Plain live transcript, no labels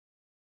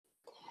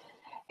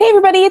Hey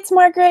everybody, it's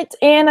Margaret,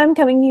 and I'm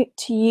coming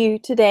to you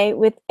today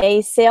with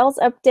a sales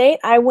update.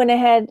 I went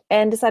ahead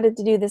and decided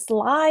to do this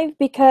live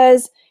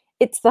because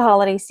it's the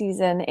holiday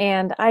season,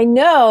 and I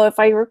know if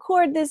I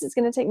record this, it's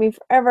going to take me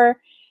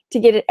forever to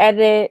get it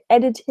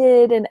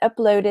edited and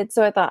uploaded.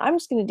 So I thought I'm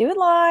just going to do it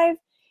live.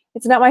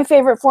 It's not my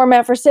favorite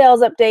format for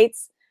sales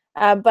updates,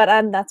 but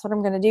that's what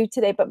I'm going to do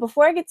today. But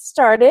before I get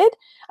started,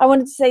 I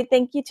wanted to say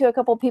thank you to a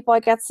couple people.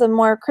 I got some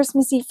more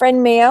Christmassy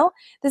friend mail.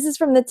 This is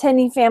from the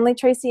Tenney family,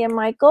 Tracy and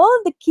Michael,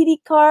 the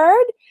kitty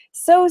card.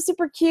 So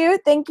super cute.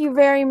 Thank you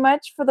very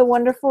much for the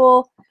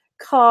wonderful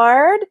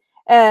card.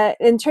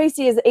 And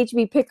Tracy is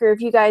HB Picker.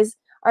 If you guys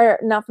are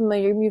not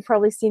familiar, you've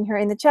probably seen her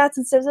in the chats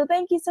and stuff. So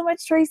thank you so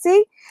much,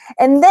 Tracy.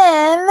 And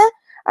then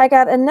I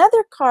got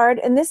another card,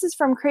 and this is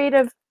from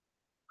Creative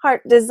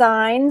Heart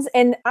Designs.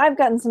 And I've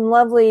gotten some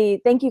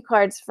lovely thank you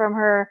cards from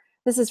her.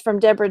 This is from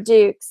Deborah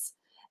Dukes.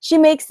 She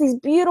makes these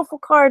beautiful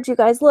cards, you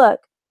guys,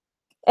 look.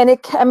 And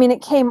it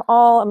came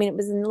all, it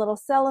was in little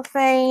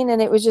cellophane, and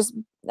it was just,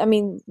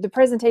 the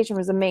presentation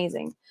was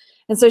amazing.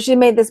 And so she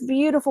made this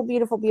beautiful,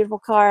 beautiful, beautiful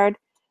card.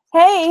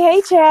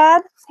 Hey,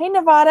 Chad. Hey,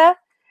 Nevada.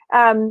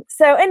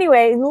 So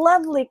anyway,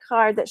 lovely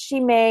card that she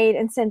made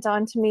and sent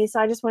on to me.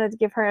 So I just wanted to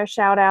give her a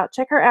shout out.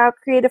 Check her out,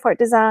 Creative Heart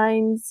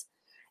Designs.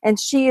 And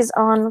she is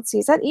on, let's see,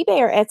 is that eBay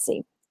or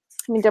Etsy?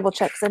 Let me double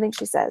check, because I think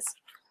she says.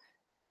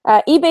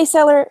 eBay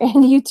seller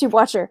and YouTube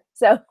watcher.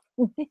 So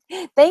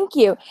thank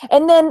you.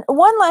 And then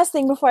one last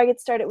thing before I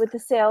get started with the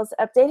sales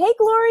update. Hey,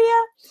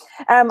 Gloria.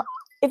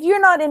 If you're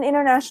not in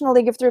International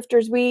League of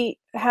Thrifters, we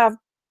have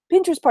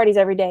Pinterest parties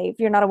every day, if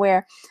you're not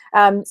aware.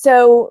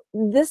 So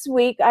this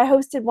week I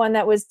hosted one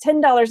that was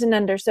 $10 and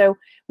under. So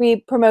we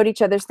promote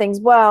each other's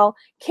things. Well,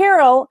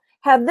 Carol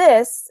had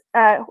this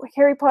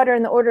Harry Potter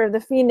and the Order of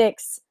the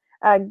Phoenix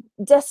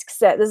desk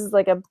set. This is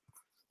like a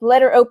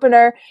letter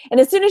opener,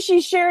 and as soon as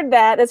she shared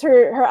that as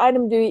her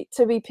item to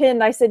be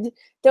pinned, I said,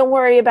 don't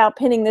worry about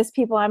pinning this,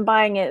 people, I'm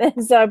buying it.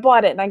 And so I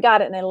bought it and I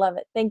got it and I love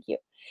it. Thank you.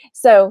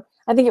 So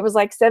I think it was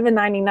like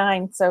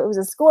 $7.99, so it was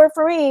a score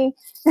for me.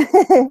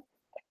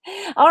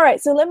 All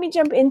right, so let me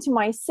jump into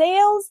my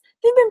sales.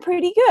 They've been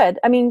pretty good,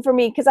 for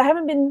me, because I've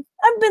been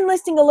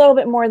listing a little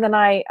bit more than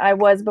I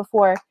was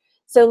before.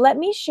 So let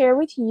me share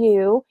with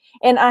you,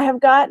 and I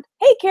have got,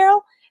 hey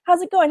Carol,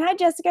 how's it going? Hi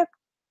Jessica.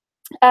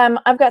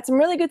 I've got some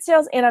really good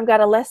sales, and I've got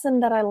a lesson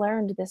that I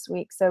learned this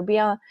week. So be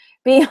on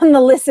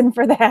the listen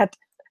for that.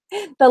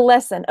 The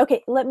lesson.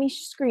 Okay, let me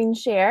screen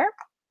share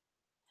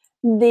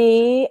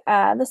the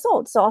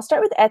sold. So I'll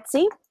start with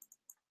Etsy.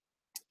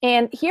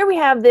 And here we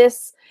have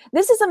this.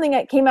 This is something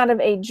that came out of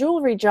a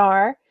jewelry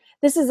jar.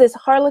 This is this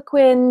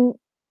Harlequin.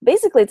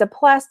 Basically, it's a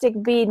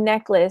plastic bead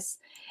necklace.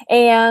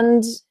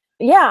 And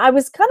yeah, I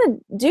was kind of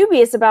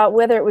dubious about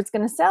whether it was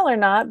going to sell or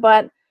not,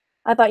 but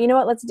I thought, you know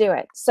what, let's do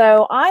it.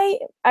 So I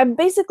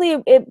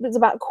basically, it was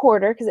about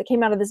quarter, because it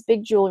came out of this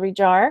big jewelry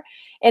jar,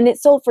 and it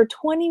sold for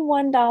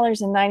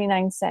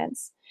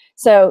 $21.99.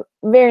 So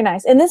very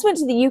nice. And this went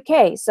to the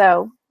UK,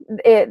 so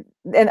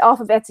and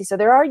off of Etsy. So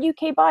there are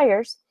UK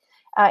buyers,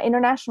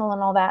 international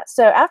and all that.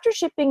 So after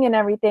shipping and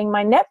everything,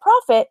 my net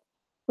profit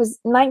was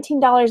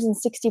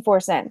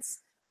 $19.64.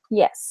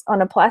 Yes,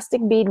 on a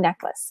plastic bead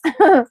necklace.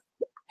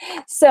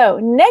 So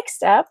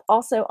next up,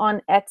 also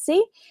on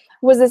Etsy,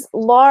 was this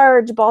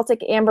large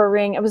Baltic amber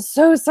ring. I was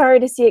so sorry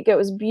to see it go. It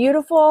was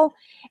beautiful.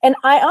 And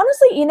I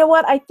honestly, you know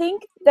what? I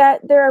think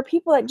that there are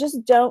people that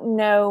just don't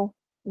know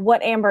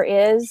what amber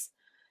is,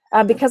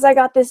 because I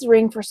got this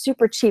ring for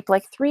super cheap,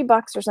 like $3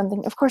 or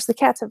something. Of course, the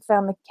cats have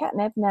found the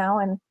catnip now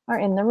and are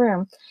in the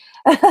room.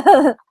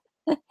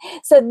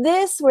 So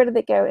this, where did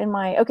it go in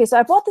my, okay, so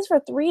I bought this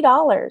for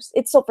 $3.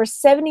 It sold for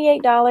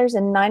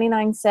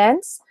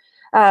 $78.99.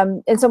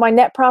 And so my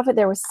net profit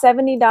there was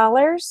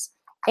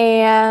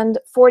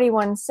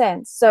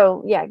 $70.41.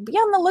 So yeah, be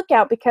on the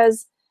lookout,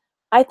 because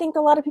I think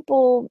a lot of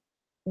people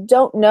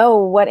don't know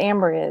what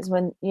amber is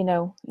when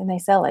they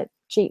sell it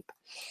cheap.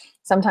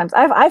 Sometimes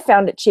I've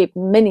found it cheap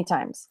many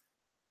times.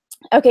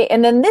 Okay,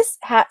 and then this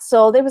hat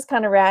sold. It was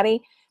kind of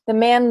ratty. The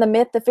Man, the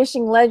Myth, the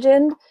Fishing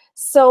Legend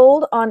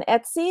sold on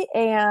Etsy,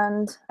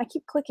 and I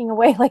keep clicking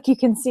away like you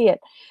can see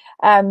it.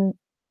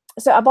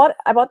 So I bought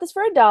this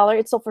for $1.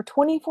 It sold for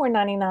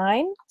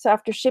 $24.99. So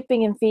after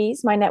shipping and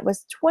fees, my net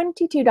was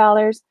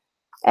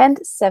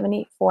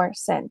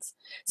 $22.74.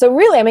 So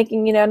really, I'm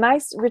making a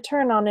nice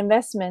return on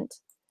investment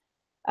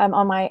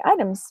on my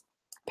items.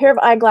 A pair of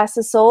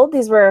eyeglasses sold.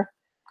 These were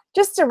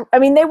just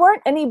they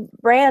weren't any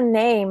brand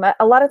name.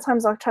 A lot of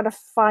times I'll try to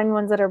find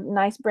ones that are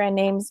nice brand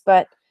names,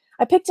 but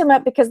I picked them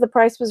up because the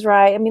price was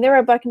right. They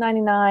were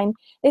 $1.99.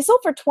 They sold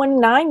for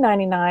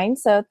 $29.99,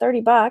 so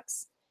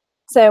 $30.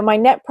 So my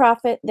net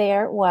profit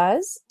there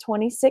was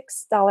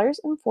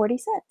 $26.40.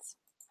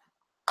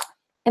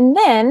 And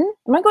then,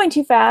 am I going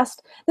too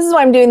fast? This is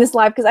why I'm doing this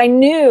live, because I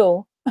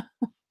knew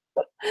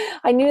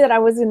that I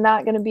was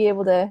not going to be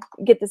able to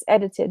get this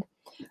edited.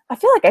 I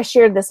feel like I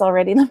shared this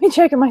already. Let me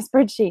check in my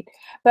spreadsheet.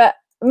 But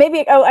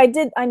maybe, oh, I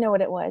did. I know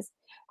what it was.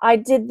 I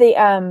did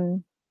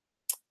the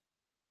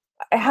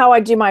how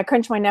I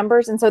crunch my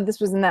numbers, and so this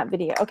was in that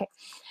video. Okay,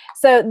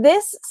 so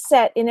this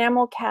set,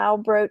 enamel cow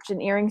brooch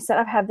and earring set,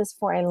 I've had this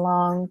for a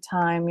long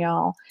time,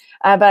 y'all.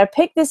 But I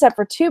picked this up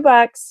for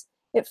 $2.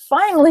 It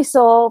finally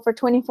sold for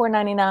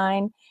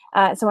 $24.99.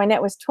 So my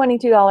net was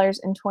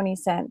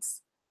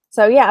 $22.20.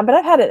 So yeah, but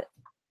I've had it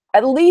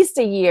at least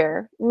a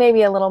year,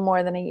 maybe a little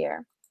more than a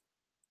year.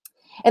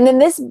 And then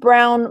this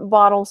brown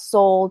bottle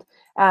sold.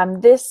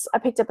 This I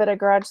picked up at a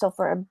garage sale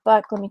for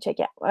 $1. Let me check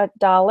it out.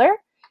 $1.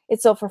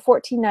 It sold for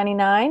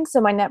 $14.99.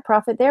 So my net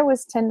profit there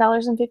was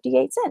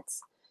 $10.58.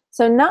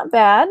 So not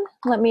bad.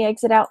 Let me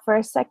exit out for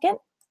a second.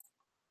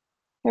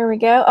 Here we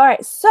go. All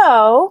right.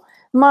 So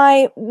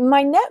my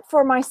net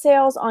for my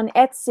sales on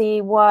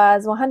Etsy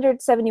was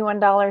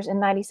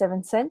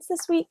 $171.97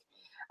 this week.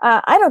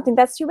 I don't think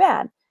that's too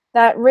bad.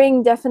 That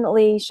ring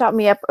definitely shot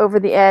me up over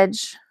the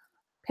edge.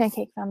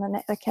 Pancake found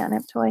the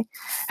catnip toy.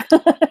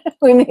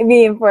 We may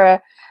be in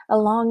for a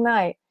long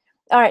night.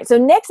 All right, so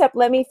next up,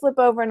 let me flip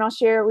over and I'll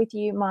share with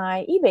you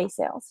my eBay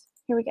sales.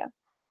 Here we go.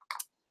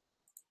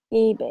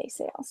 eBay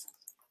sales.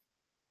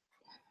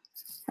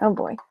 Oh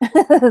boy,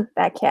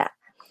 that cat.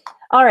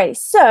 All right,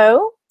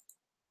 so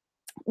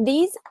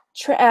these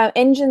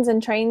engines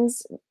and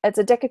trains, it's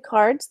a deck of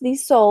cards.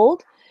 These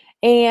sold,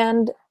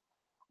 and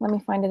let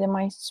me find it in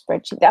my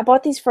spreadsheet. I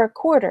bought these for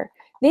 $1.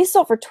 These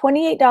sold for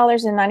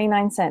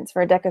 $28.99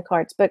 for a deck of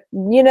cards. But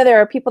you know, there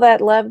are people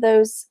that love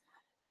those,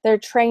 their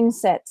train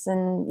sets,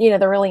 and you know,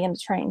 they're really into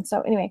trains.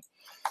 So anyway,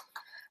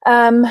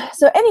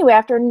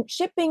 after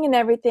shipping and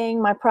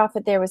everything, my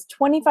profit there was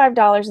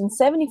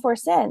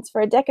 $25.74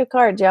 for a deck of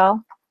cards,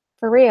 y'all,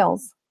 for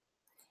reals.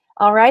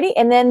 Alrighty,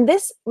 and then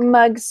this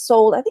mug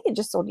sold. I think it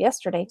just sold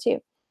yesterday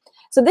too.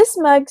 So this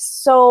mug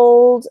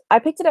sold, I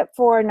picked it up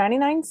for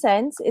 99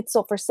 cents. It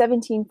sold for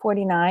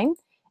 $17.49,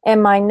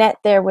 and my net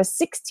there was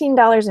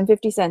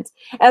 $16.50.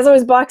 As I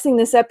was boxing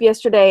this up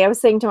yesterday, I was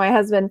saying to my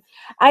husband,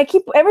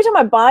 every time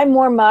I buy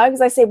more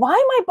mugs, I say, why am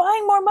I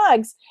buying more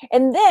mugs?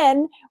 And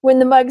then when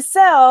the mug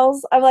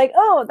sells, I'm like,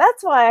 oh,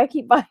 that's why I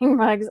keep buying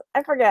mugs.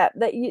 I forget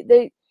that you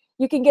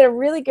can get a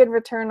really good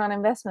return on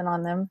investment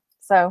on them.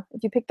 So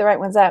if you pick the right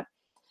ones up.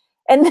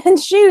 And then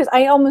shoes,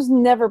 I almost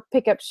never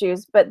pick up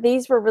shoes, but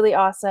these were really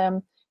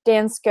awesome.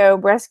 Dansko,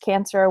 breast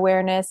cancer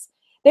awareness.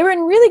 They were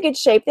in really good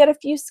shape. They had a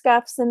few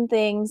scuffs and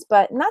things,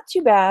 but not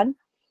too bad.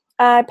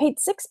 I paid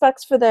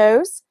 $6 for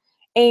those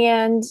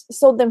and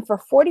sold them for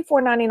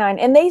 $44.99.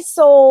 And they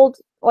sold,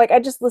 like I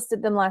just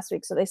listed them last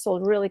week, so they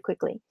sold really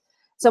quickly.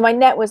 So my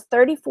net was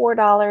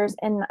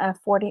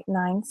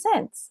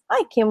 $34.49.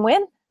 Hi, Kim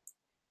Wynn.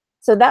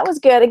 So that was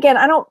good. Again,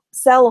 I don't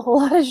sell a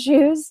whole lot of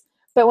shoes,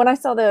 but when I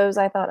saw those,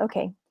 I thought,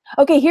 okay,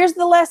 here's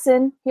the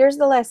lesson. Here's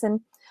the lesson.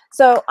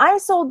 So I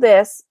sold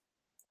this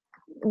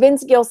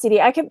Vince Gill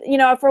CD. I kept,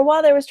 for a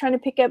while I was trying to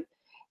pick up,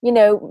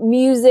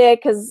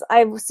 music, because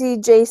I see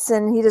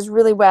Jason, he does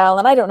really well,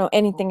 and I don't know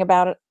anything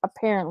about it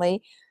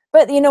apparently,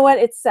 but you know what?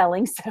 It's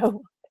selling,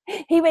 so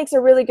he makes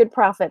a really good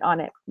profit on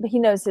it. But he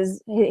knows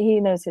his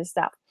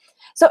stuff.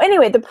 So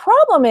anyway, the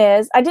problem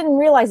is I didn't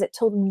realize it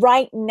till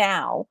right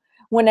now,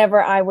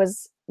 whenever I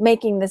was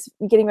making this,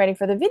 getting ready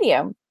for the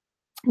video,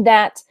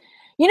 that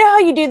you know how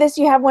you do this?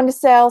 You have one to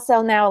sell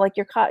now, like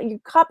you're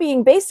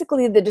copying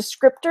basically the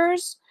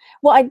descriptors.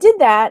 Well, I did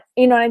that,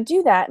 and I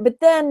do that, but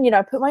then,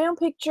 I put my own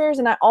pictures,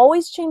 and I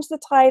always change the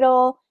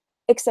title,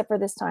 except for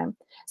this time.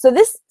 So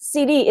this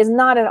CD is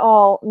not at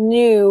all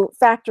new,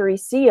 factory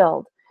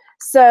sealed.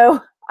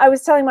 So I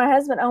was telling my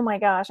husband, oh my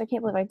gosh, I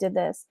can't believe I did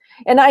this.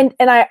 And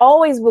I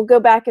always will go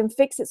back and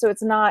fix it so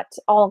it's not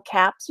all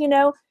caps,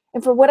 and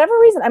for whatever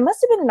reason, I must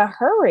have been in a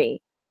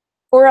hurry,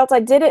 or else I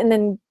did it and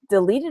then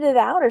deleted it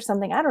out or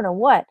something. I don't know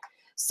what.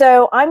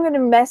 So I'm going to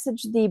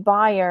message the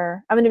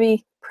buyer. I'm going to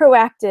be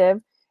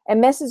proactive and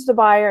message the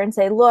buyer and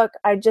say, look,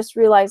 I just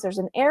realized there's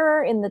an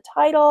error in the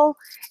title,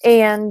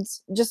 and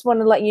just want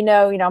to let you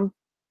know, it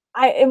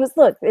was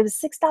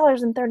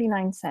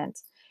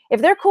 $6.39.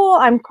 If they're cool,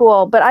 I'm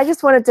cool. But I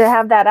just wanted to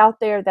have that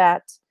out there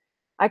that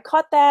I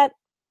caught that.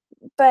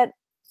 But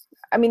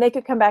I mean, they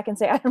could come back and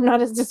say, I'm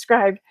not as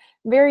described,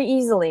 very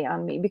easily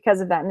on me because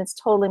of that. And it's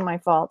totally my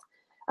fault.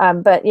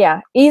 But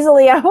yeah,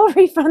 easily I will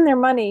refund their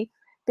money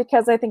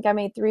because I think I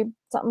made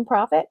 $3-something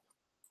profit.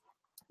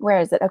 Where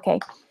is it?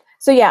 Okay.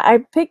 So yeah, I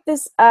picked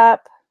this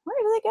up. Where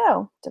did they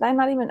go? Did I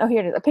not even? Oh,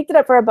 here it is. I picked it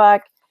up for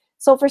 $1,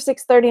 sold for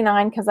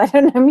 $6.39 because I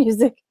don't know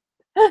music.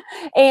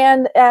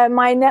 And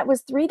my net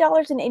was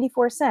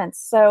 $3.84.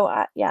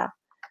 So yeah,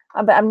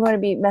 but I'm going to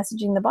be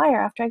messaging the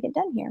buyer after I get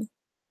done here.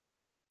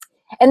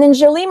 And then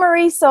Jolie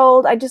Marie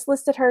sold. I just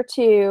listed her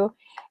too.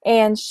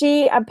 And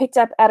I picked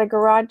up at a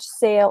garage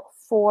sale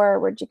for,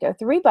 where'd you go?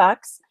 $3.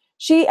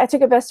 I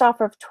took a best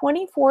offer of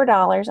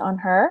 $24 on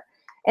her.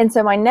 And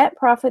so my net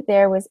profit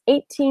there was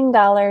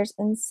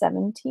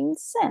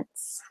 $18.17.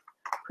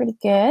 Pretty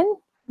good.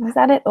 Was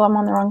that it? Oh, I'm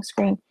on the wrong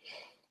screen.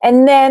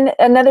 And then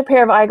another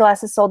pair of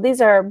eyeglasses sold.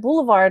 These are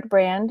Boulevard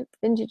brand,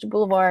 Vintage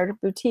Boulevard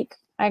boutique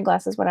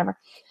eyeglasses, whatever.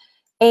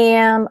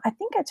 And I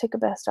think I took a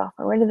best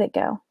offer. Where did it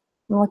go?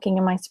 I'm looking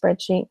in my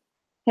spreadsheet.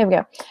 Here we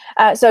go.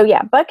 So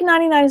yeah,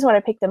 $1.99 is what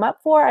I picked them up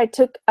for. I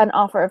took an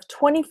offer of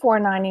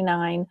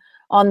 $24.99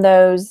 on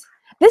those.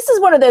 This is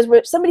one of those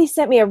where somebody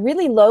sent me a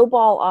really low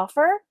ball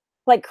offer,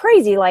 like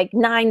crazy, like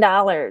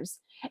 $9.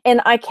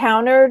 And I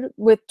countered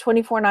with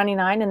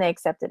 $24.99 and they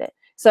accepted it.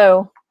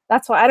 So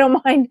that's why I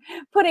don't mind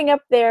putting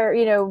up their,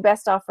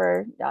 best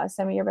offer,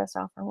 send me your best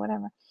offer,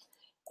 whatever.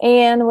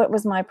 And what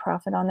was my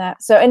profit on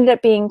that? So it ended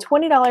up being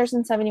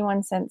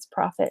 $20.71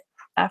 profit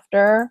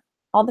after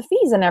all the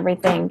fees and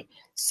everything.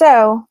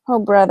 So, oh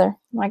brother,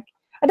 like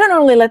I don't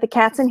normally let the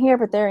cats in here,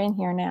 but they're in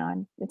here now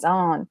and it's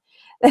on.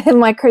 In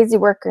my crazy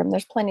workroom,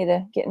 there's plenty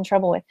to get in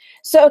trouble with.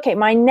 So, okay,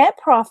 my net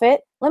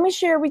profit, let me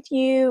share with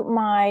you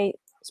my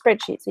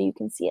spreadsheet so you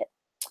can see it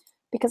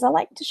because I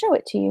like to show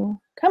it to you.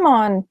 Come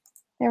on,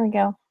 there we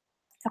go.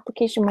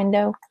 Application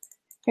window,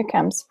 here it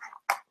comes.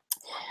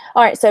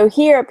 All right, so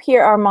up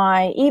here are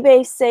my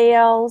eBay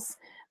sales.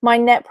 My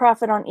net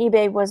profit on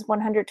eBay was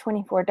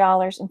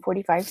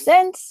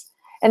 $124.45.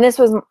 And these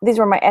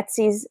were my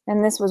Etsy's,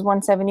 and this was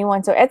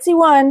 $171. So Etsy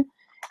won,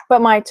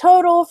 but my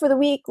total for the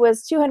week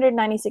was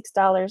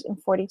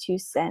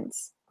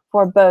 $296.42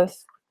 for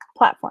both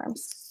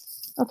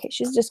platforms. Okay,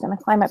 she's just gonna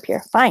climb up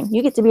here. Fine,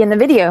 you get to be in the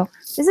video.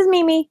 This is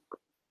Mimi.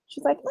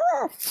 She's like,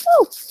 oh,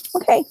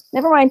 okay,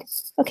 never mind.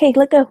 Okay,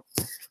 let go.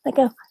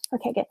 Okay,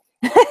 good.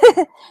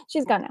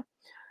 She's gone now.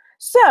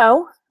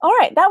 So, all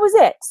right, that was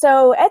it.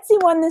 So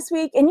Etsy won this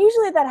week, and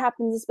usually that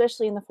happens,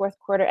 especially in the fourth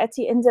quarter.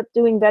 Etsy ends up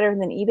doing better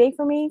than eBay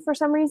for me for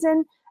some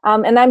reason,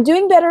 and I'm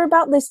doing better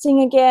about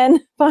listing again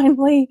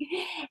finally.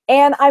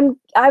 And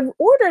I've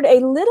ordered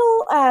a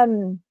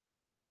little,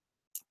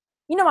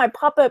 my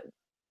pop-up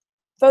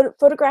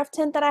photograph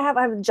tent that I have.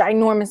 I have a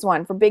ginormous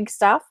one for big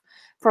stuff,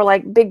 for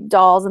like big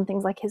dolls and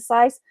things like his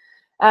size.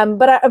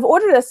 But I've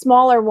ordered a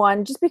smaller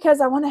one just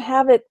because I want to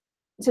have it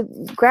to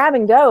grab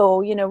and go,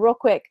 real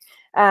quick.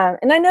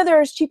 And I know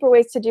there's cheaper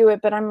ways to do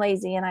it, but I'm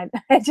lazy and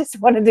I just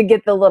wanted to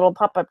get the little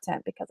pop-up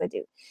tent because I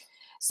do.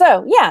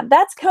 So yeah,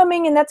 that's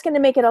coming and that's going to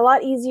make it a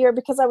lot easier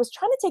because I was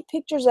trying to take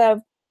pictures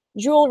of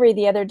jewelry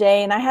the other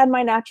day and I had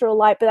my natural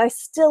light, but I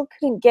still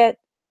couldn't get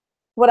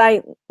what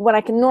I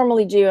can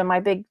normally do in my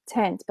big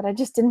tent, but I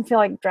just didn't feel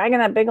like dragging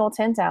that big old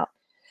tent out.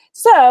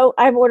 So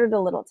I've ordered a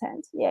little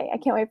tent. Yay, I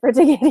can't wait for it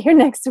to get here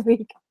next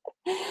week.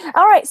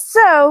 All right,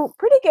 so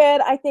pretty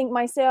good. I think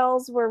my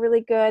sales were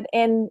really good,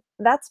 and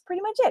that's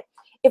pretty much it.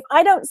 If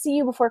I don't see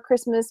you before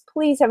Christmas,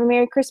 please have a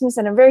Merry Christmas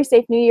and a very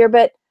safe New Year,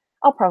 but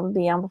I'll probably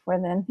be on before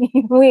then.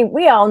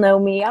 we all know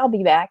me. I'll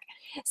be back.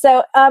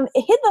 So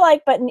hit the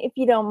like button if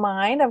you don't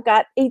mind. I've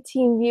got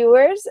 18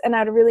 viewers, and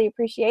I'd really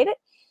appreciate it.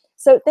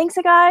 So thanks,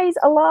 guys,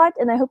 a lot,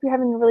 and I hope you're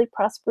having a really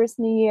prosperous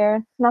New Year,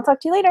 and I'll talk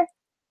to you later.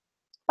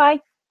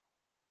 Bye.